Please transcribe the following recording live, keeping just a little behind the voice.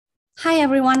Hi,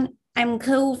 everyone. I'm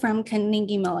Ko from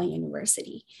Carnegie Mellon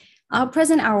University. I'll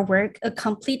present our work, A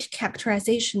Complete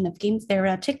Characterization of Game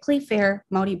Theoretically Fair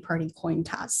Multi-Party Coin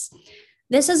Toss.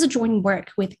 This is a joint work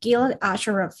with Gilad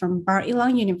Asharov from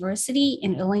Bar-Ilan University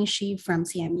and Elaine from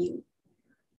CMU.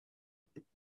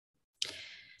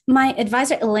 My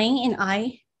advisor Elaine and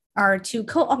I are two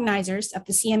co-organizers of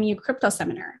the CMU crypto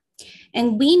seminar,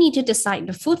 and we need to decide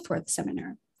the food for the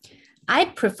seminar. I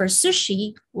prefer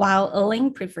sushi while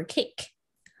Elaine prefers cake.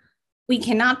 We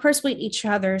cannot persuade each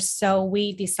other, so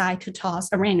we decide to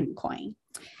toss a random coin.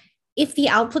 If the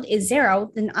output is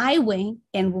 0, then I win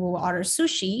and we will order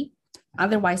sushi.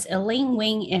 Otherwise, Elaine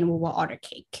wins and we will order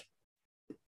cake.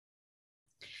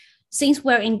 Since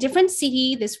we're in different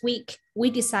cities this week,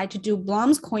 we decide to do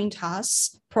Blum's coin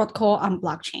toss protocol on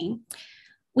blockchain.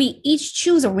 We each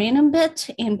choose a random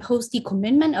bit and post the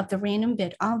commitment of the random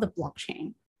bit on the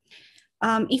blockchain.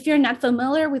 If you're not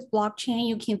familiar with blockchain,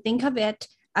 you can think of it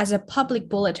as a public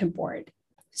bulletin board.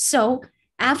 So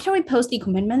after we post the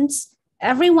commitments,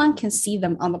 everyone can see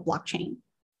them on the blockchain.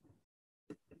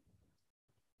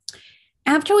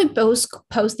 After we both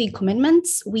post the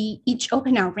commitments, we each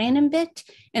open our random bit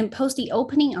and post the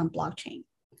opening on blockchain.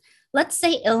 Let's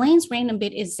say Elaine's random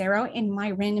bit is 0 and my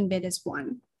random bit is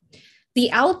 1.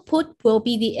 The output will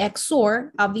be the XOR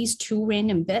of these two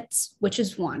random bits, which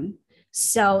is 1.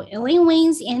 So Elaine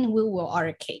wins and we will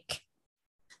order cake.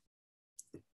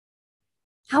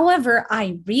 However,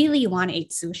 I really want to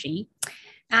eat sushi.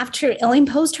 After Elaine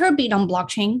posts her bid on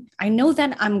blockchain, I know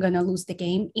that I'm going to lose the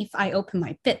game if I open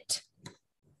my bid.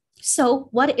 So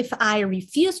what if I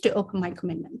refuse to open my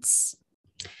commitments?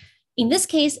 In this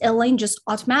case, Elaine just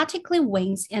automatically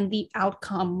wins and the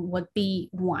outcome would be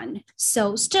 1.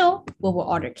 So still, we will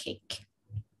order cake.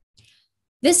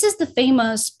 This is the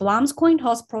famous Blum's coin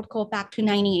toss protocol back to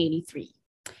 1983.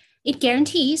 It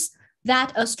guarantees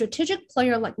that a strategic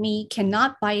player like me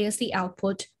cannot bias the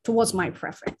output towards my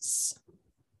preference.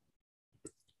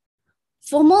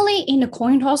 Formally, in the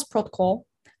coin toss protocol,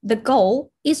 the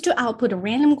goal is to output a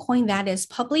random coin that is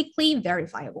publicly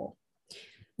verifiable.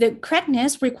 The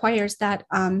correctness requires that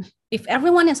if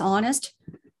everyone is honest,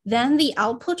 then the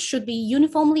output should be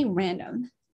uniformly random.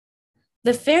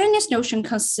 The fairness notion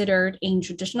considered in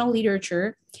traditional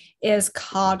literature is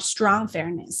called strong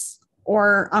fairness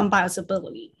or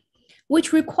unbiasability,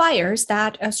 which requires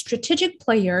that a strategic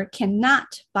player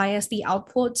cannot bias the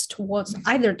outputs towards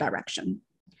either direction.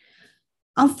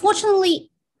 Unfortunately,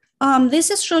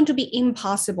 this is shown to be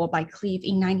impossible by Cleve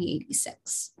in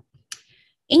 1986.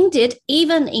 Indeed,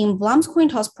 even in Blum's coin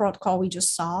toss protocol we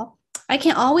just saw, I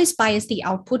can always bias the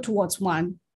output towards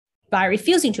 1 by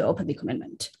refusing to open the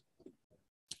commitment.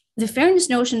 The fairness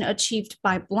notion achieved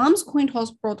by Blum's coin toss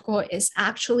protocol is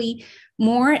actually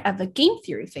more of a game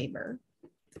theory favor.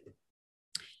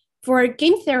 For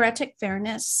game theoretic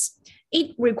fairness,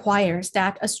 it requires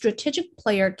that a strategic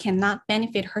player cannot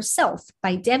benefit herself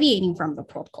by deviating from the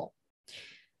protocol.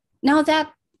 Now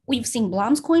that we've seen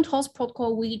Blum's coin toss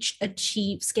protocol, which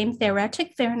achieves game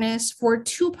theoretic fairness for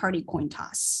two-party coin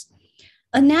toss,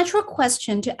 a natural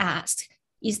question to ask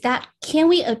is that can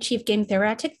we achieve game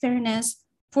theoretic fairness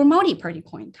for multi-party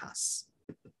coin toss?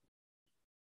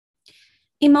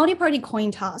 In multi-party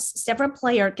coin toss, several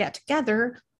players get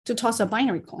together to toss a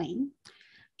binary coin.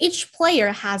 Each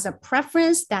player has a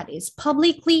preference that is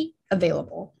publicly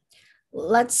available.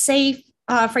 Let's say,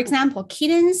 for example,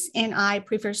 kittens and I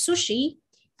prefer sushi,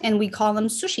 and we call them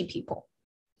sushi people,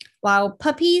 while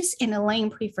puppies and Elaine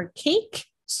prefer cake,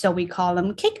 so we call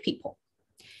them cake people.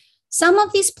 Some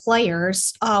of these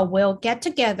players will get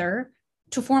together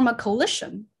to form a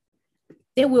coalition.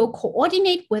 They will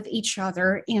coordinate with each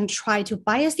other and try to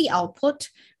bias the output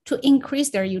to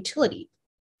increase their utility.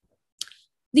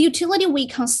 The utility we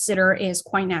consider is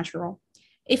quite natural.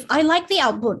 If I like the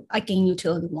output, I gain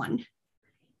utility 1.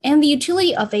 And the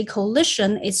utility of a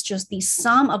coalition is just the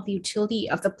sum of the utility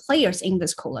of the players in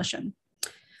this coalition.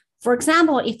 For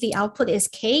example, if the output is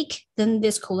cake, then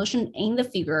this coalition in the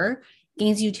figure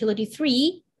gains utility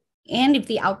 3. And if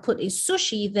the output is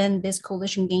sushi, then this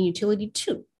coalition gains utility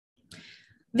 2.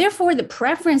 Therefore, the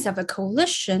preference of a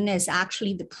coalition is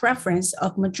actually the preference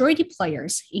of majority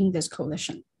players in this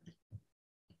coalition.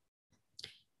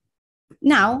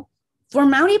 Now, for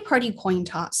multi-party coin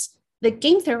toss, the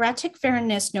game theoretic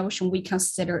fairness notion we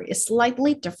consider is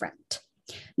slightly different.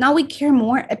 Now we care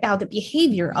more about the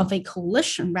behavior of a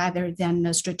coalition rather than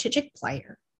a strategic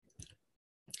player.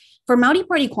 For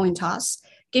multi-party coin toss,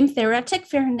 game theoretic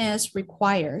fairness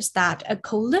requires that a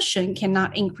coalition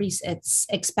cannot increase its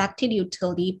expected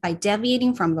utility by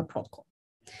deviating from the protocol.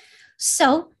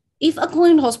 So If a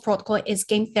coin toss protocol is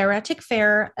game theoretic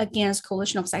fair against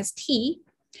collision of size T,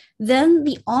 then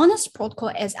the honest protocol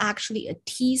is actually a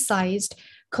T-sized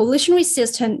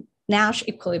collision-resistant Nash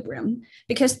equilibrium,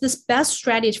 because this best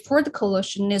strategy for the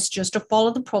collision is just to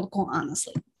follow the protocol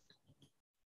honestly.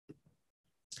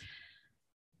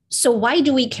 So why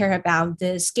do we care about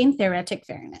this game theoretic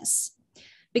fairness?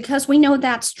 Because we know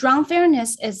that strong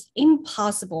fairness is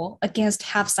impossible against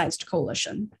half-sized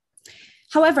collision.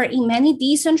 However, in many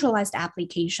decentralized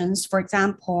applications, for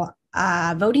example,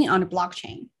 voting on a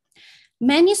blockchain,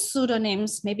 many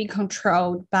pseudonyms may be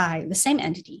controlled by the same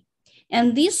entity.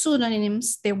 And these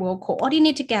pseudonyms, they will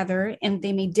coordinate together and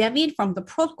they may deviate from the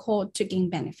protocol to gain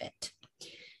benefit.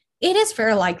 It is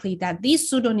very likely that these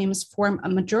pseudonyms form a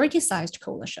majority-sized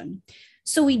coalition.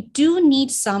 So we do need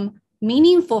some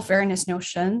meaningful fairness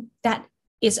notion that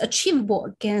is achievable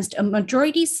against a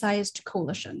majority-sized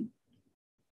coalition.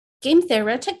 Game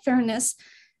theoretic fairness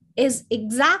is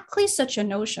exactly such a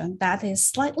notion that is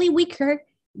slightly weaker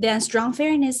than strong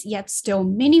fairness, yet still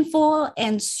meaningful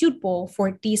and suitable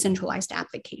for decentralized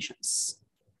applications.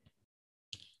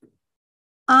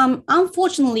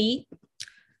 Unfortunately,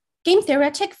 game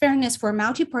theoretic fairness for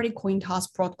multi-party coin toss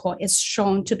protocol is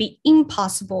shown to be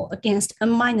impossible against a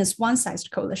 -1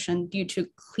 sized coalition due to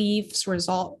Cleave's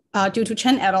result, due to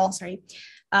Chen et al.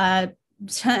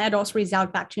 Chen et al.'s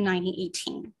result back to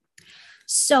 1918.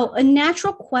 So a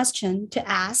natural question to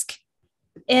ask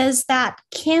is that,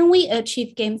 can we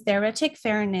achieve game theoretic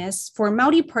fairness for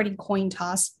multi-party coin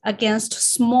toss against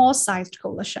small-sized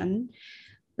coalition?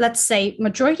 Let's say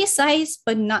majority size,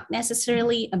 but not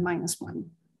necessarily a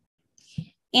 -1.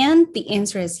 And the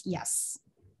answer is yes.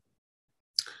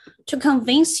 To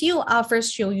convince you, I'll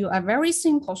first show you a very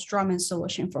simple strawman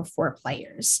solution for 4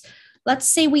 players. Let's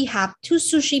say we have 2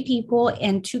 sushi people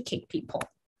and 2 cake people.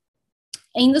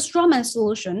 In the strawman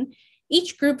solution,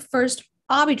 each group first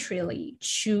arbitrarily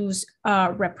choose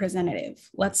a representative.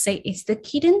 Let's say it's the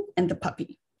kitten and the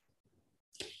puppy.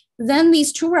 Then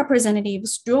these 2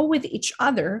 representatives duel with each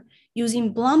other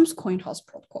using Blum's coin toss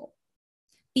protocol.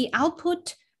 The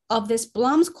output of this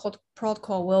Blum's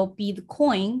protocol will be the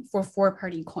coin for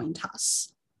 4-party coin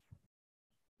toss.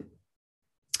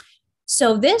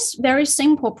 So this very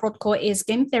simple protocol is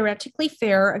game theoretically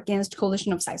fair against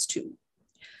collision of size 2.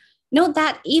 Note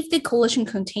that if the coalition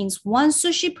contains 1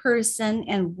 sushi person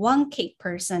and 1 cake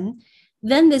person,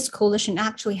 then this coalition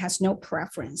actually has no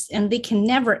preference and they can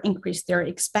never increase their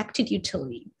expected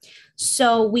utility.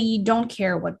 So we don't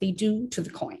care what they do to the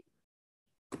coin.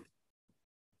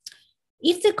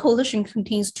 If the coalition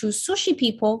contains 2 sushi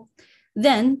people,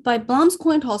 then by Blum's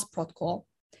coin toss protocol,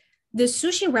 the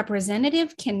sushi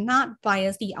representative cannot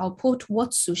bias the output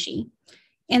towards sushi.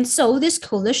 And so this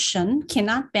coalition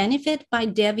cannot benefit by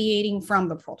deviating from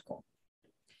the protocol.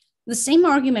 The same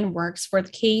argument works for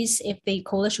the case if the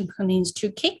coalition contains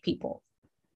 2 cake people.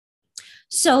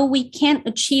 So we can't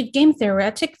achieve game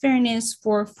theoretic fairness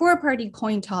for 4-party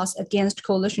coin toss against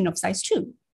coalition of size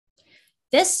 2.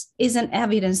 This is an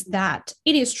evidence that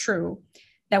it is true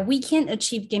that we can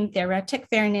achieve game theoretic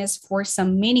fairness for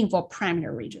some meaningful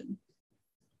parameter region.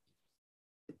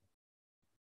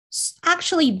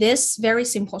 Actually, this very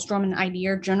simple strawman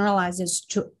idea generalizes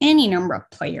to any number of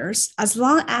players as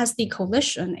long as the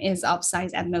coalition is of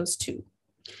size at most 2.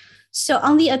 So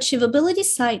on the achievability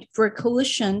side, for a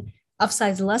coalition of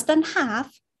size less than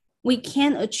half, we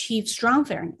can achieve strong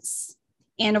fairness.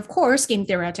 And of course, game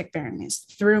theoretic fairness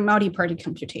through multi-party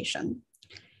computation.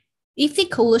 If the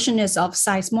coalition is of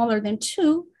size smaller than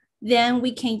 2, then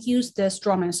we can use the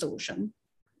strawman solution.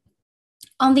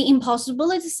 On the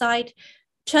impossibility side,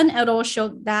 Chen et al.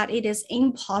 Showed that it is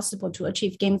impossible to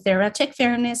achieve game theoretic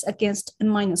fairness against a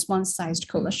 -1 sized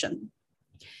coalition.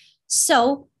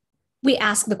 So we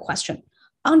ask the question,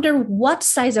 under what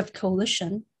size of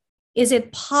coalition is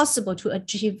it possible to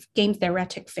achieve game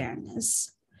theoretic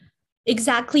fairness?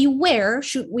 Exactly where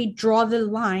should we draw the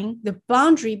line, the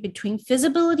boundary between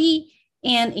feasibility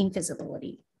and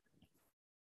infeasibility?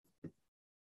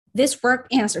 This work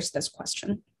answers this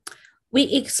question. We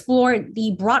explored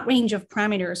the broad range of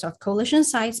parameters of coalition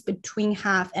size between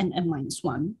half and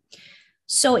n-1.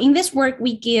 So in this work,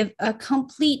 we give a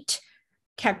complete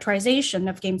characterization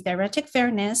of game theoretic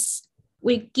fairness.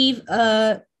 We give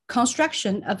a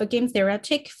construction of a game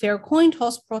theoretic fair coin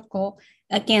toss protocol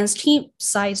against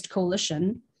T-sized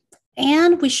coalition.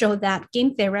 And we show that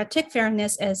game theoretic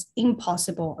fairness is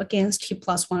impossible against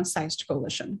T+1 sized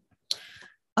coalition.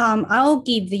 I'll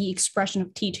give the expression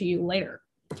of T to you later.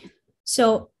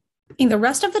 So in the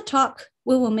rest of the talk,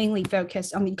 we will mainly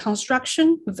focus on the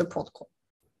construction of the protocol.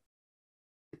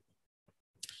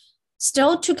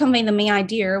 Still, to convey the main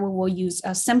idea, we will use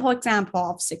a simple example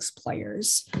of 6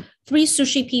 players, 3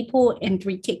 sushi people and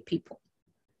 3 cake people.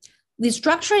 The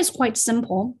structure is quite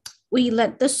simple. We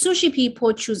let the sushi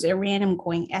people choose a random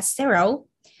coin S0,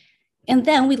 and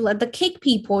then we let the cake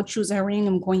people choose a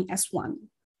random coin S1.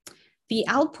 The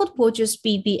output will just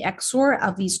be the XOR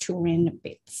of these 2 random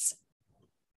bits.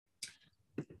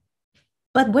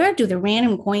 But where do the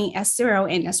random coin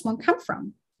S0 and S1 come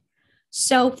from?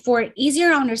 So for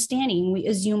easier understanding, we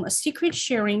assume a secret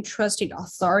sharing trusted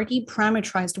authority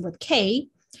parameterized with K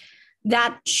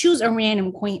that choose a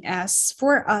random coin S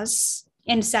for us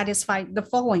and satisfy the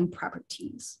following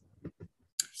properties.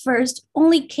 First,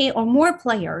 only K or more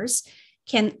players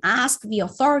can ask the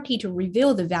authority to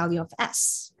reveal the value of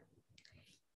S.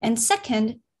 And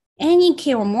second, any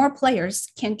K or more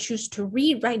players can choose to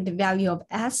rewrite the value of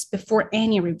S before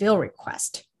any reveal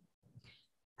request.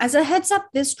 As a heads up,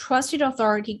 this trusted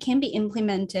authority can be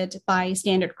implemented by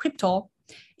standard crypto,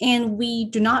 and we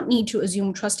do not need to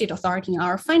assume trusted authority in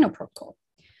our final protocol.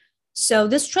 So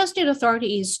this trusted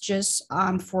authority is just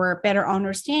for better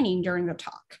understanding during the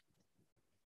talk.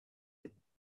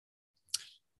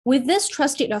 With this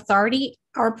trusted authority,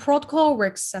 our protocol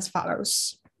works as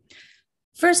follows.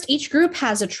 First, each group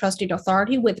has a trusted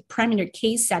authority with parameter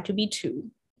K set to be 2.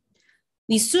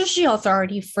 The sushi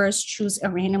authority first choose a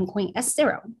random coin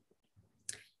S0.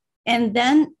 And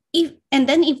then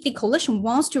if the coalition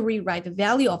wants to rewrite the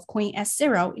value of coin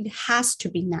S0, it has to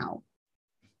be now.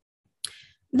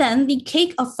 Then the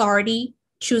cake authority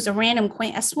choose a random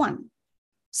coin S1.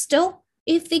 Still,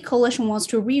 if the coalition wants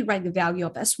to rewrite the value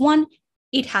of S1,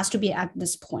 it has to be at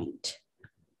this point.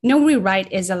 No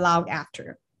rewrite is allowed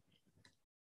after.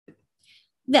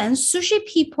 Then sushi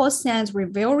people sends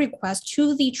reveal request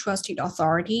to the trusted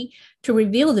authority to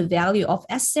reveal the value of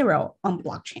S0 on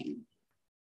blockchain.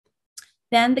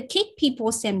 Then the cake people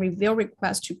send reveal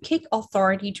request to cake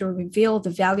authority to reveal the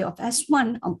value of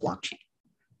S1 on blockchain.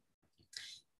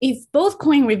 If both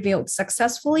coins revealed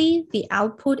successfully, the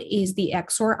output is the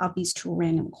XOR of these 2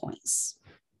 random coins.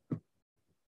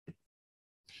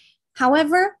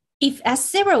 However, if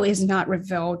S0 is not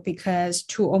revealed because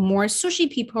 2 or more sushi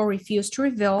people refuse to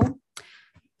reveal,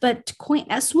 but coin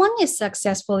S1 is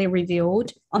successfully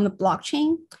revealed on the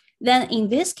blockchain, then in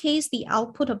this case, the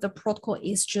output of the protocol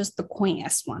is just the coin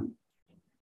S1.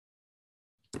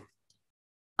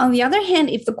 On the other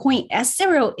hand, if the coin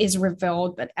S0 is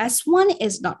revealed, but S1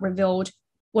 is not revealed,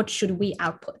 what should we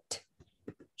output?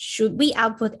 Should we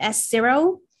output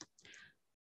S0?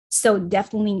 So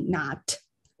definitely not.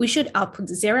 We should output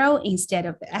 0 instead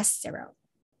of S0.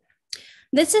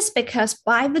 This is because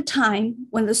by the time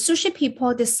when the sushi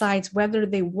people decides whether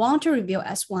they want to reveal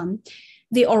S1,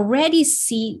 they already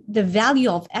see the value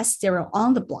of S0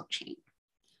 on the blockchain.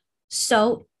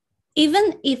 So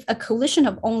even if a coalition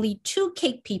of only 2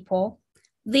 cake people,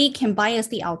 they can bias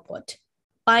the output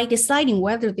by deciding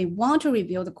whether they want to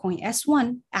reveal the coin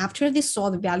S1 after they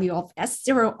saw the value of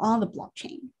S0 on the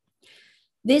blockchain.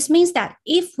 This means that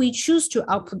if we choose to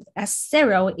output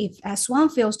S0 if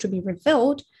S1 fails to be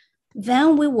revealed,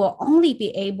 then we will only be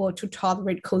able to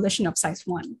tolerate coalition of size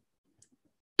 1.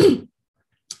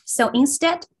 So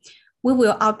instead, we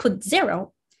will output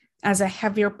 0 as a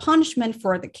heavier punishment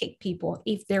for the cake people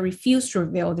if they refuse to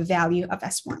reveal the value of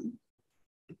S1.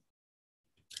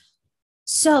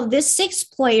 So this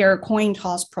 6-player coin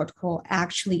toss protocol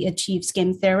actually achieves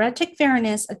game theoretic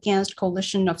fairness against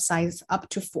coalition of size up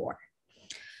to 4.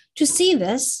 To see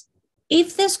this,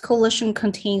 if this coalition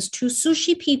contains 2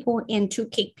 sushi people and 2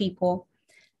 cake people,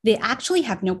 they actually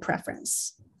have no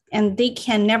preference. And they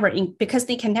can never, because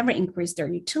they can never increase their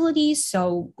utility,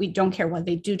 so we don't care what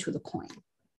they do to the coin.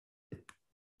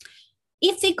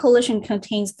 If the coalition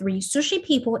contains 3 sushi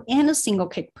people and a single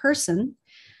cake person,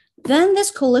 then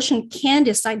this coalition can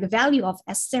decide the value of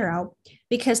S0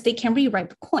 because they can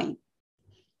rewrite the coin.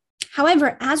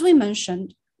 However, as we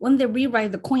mentioned, when they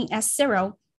rewrite the coin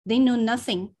S0, they know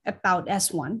nothing about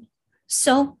S1.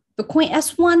 So the coin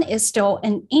S1 is still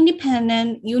an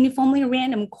independent, uniformly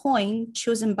random coin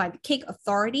chosen by the cake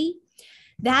authority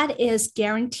that is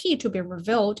guaranteed to be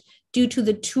revealed due to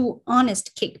the 2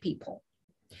 honest cake people.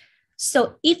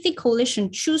 So if the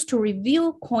coalition choose to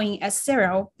reveal coin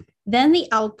S0, then the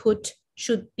output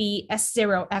should be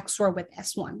S0 XOR with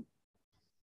S1.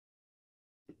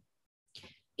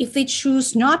 If they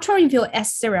choose not to reveal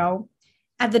S0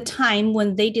 at the time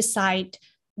when they decide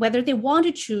whether they want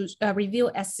to choose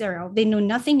reveal S0, they know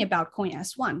nothing about coin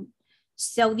S1.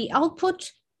 So the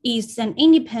output is an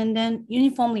independent,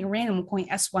 uniformly random coin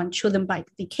S1 chosen by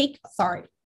the cake authority.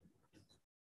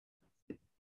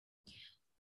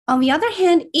 On the other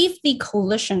hand, if the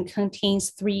coalition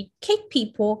contains 3 cake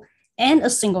people and a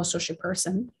single sushi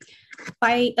person,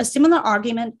 by a similar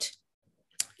argument,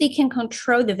 they can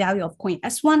control the value of coin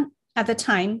S1 at the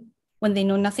time when they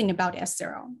know nothing about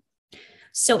S0.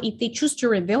 So if they choose to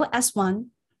reveal S1,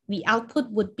 the output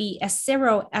would be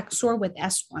S0 XOR with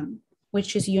S1,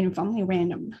 which is uniformly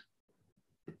random.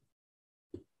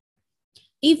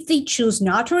 If they choose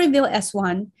not to reveal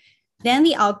S1, then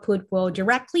the output will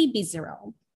directly be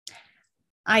 0.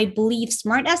 I believe,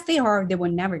 smart as they are, they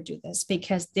will never do this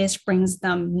because this brings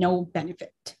them no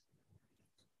benefit.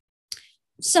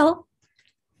 So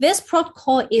this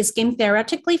protocol is game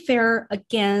theoretically fair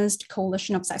against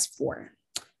coalition of size 4.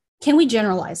 Can we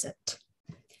generalize it?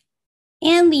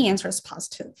 And the answer is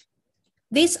positive.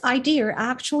 This idea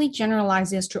actually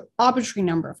generalizes to arbitrary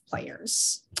number of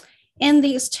players. And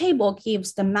this table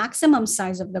gives the maximum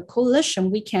size of the coalition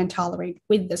we can tolerate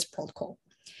with this protocol.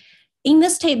 In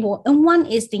this table,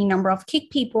 N1 is the number of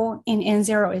cake people and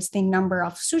N0 is the number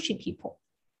of sushi people.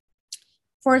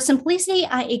 For simplicity,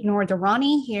 I ignore the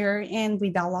running here, and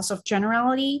without loss of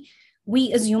generality,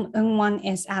 we assume N1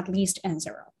 is at least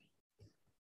N0.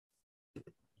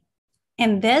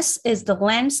 And this is the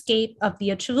landscape of the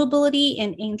achievability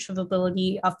and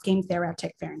inachievability of game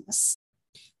theoretic fairness.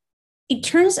 It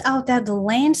turns out that the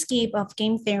landscape of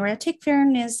game theoretic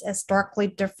fairness is starkly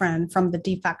different from the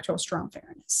de facto strong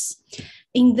fairness.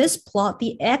 In this plot,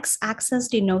 the x-axis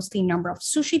denotes the number of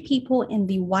sushi people and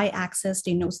the y-axis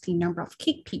denotes the number of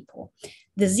cake people.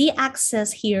 The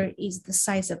z-axis here is the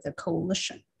size of the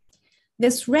coalition.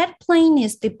 This red plane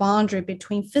is the boundary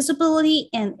between feasibility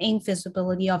and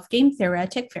infeasibility of game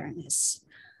theoretic fairness.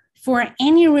 For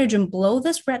any region below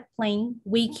this red plane,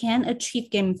 we can achieve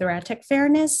game theoretic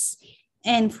fairness,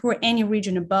 and for any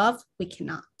region above, we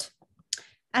cannot.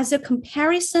 As a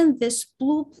comparison, this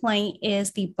blue plane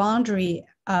is the boundary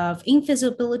of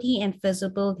infeasibility and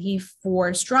feasibility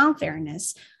for strong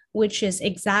fairness, which is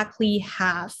exactly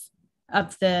half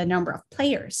of the number of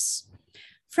players.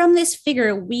 From this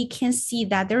figure, we can see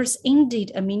that there's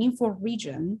indeed a meaningful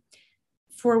region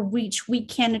for which we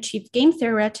can achieve game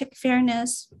theoretic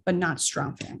fairness, but not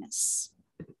strong fairness.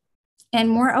 And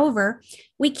moreover,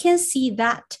 we can see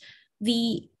that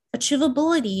the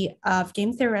achievability of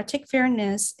game theoretic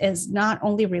fairness is not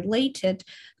only related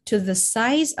to the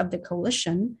size of the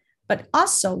coalition, but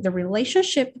also the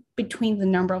relationship between the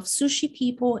number of sushi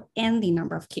people and the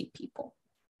number of cake people.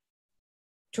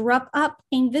 To wrap up,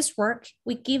 in this work,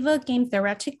 we give a game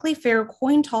theoretically fair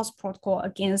coin toss protocol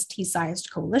against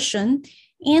T-sized coalition,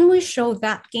 and we show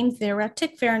that game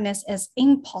theoretic fairness is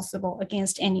impossible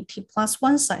against any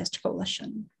T+1 sized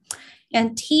coalition.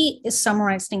 And T is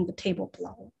summarized in the table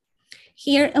below.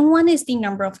 Here, N1 is the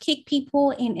number of cake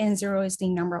people and N0 is the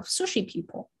number of sushi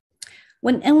people.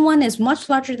 When N1 is much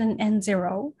larger than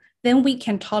N0, then we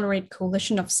can tolerate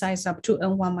coalition of size up to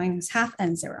N1 minus half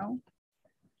N0.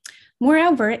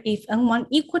 Moreover, if N1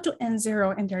 equal to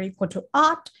N0 and they're equal to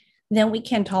odd, then we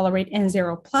can tolerate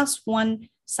N0 plus 1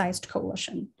 sized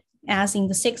coalition, as in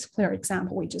the 6-player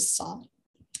example we just saw.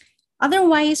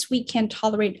 Otherwise, we can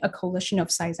tolerate a coalition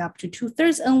of size up to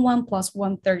 2/3 N1 plus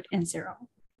 1/3 N0.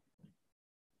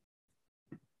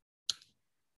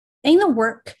 In the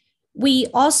work, we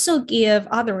also give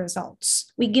other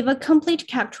results. We give a complete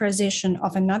characterization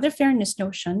of another fairness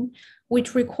notion,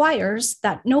 which requires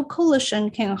that no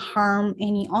coalition can harm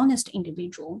any honest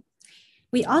individual.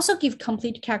 We also give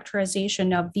complete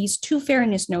characterization of these two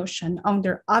fairness notions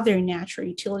under other natural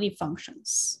utility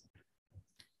functions.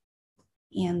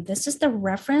 And this is the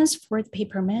reference for the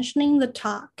paper mentioning the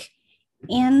talk.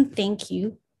 And thank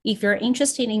you. If you're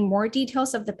interested in more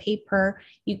details of the paper,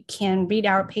 you can read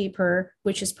our paper,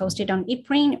 which is posted on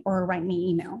ePrint, or write me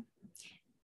email.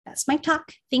 That's my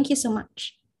talk. Thank you so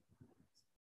much.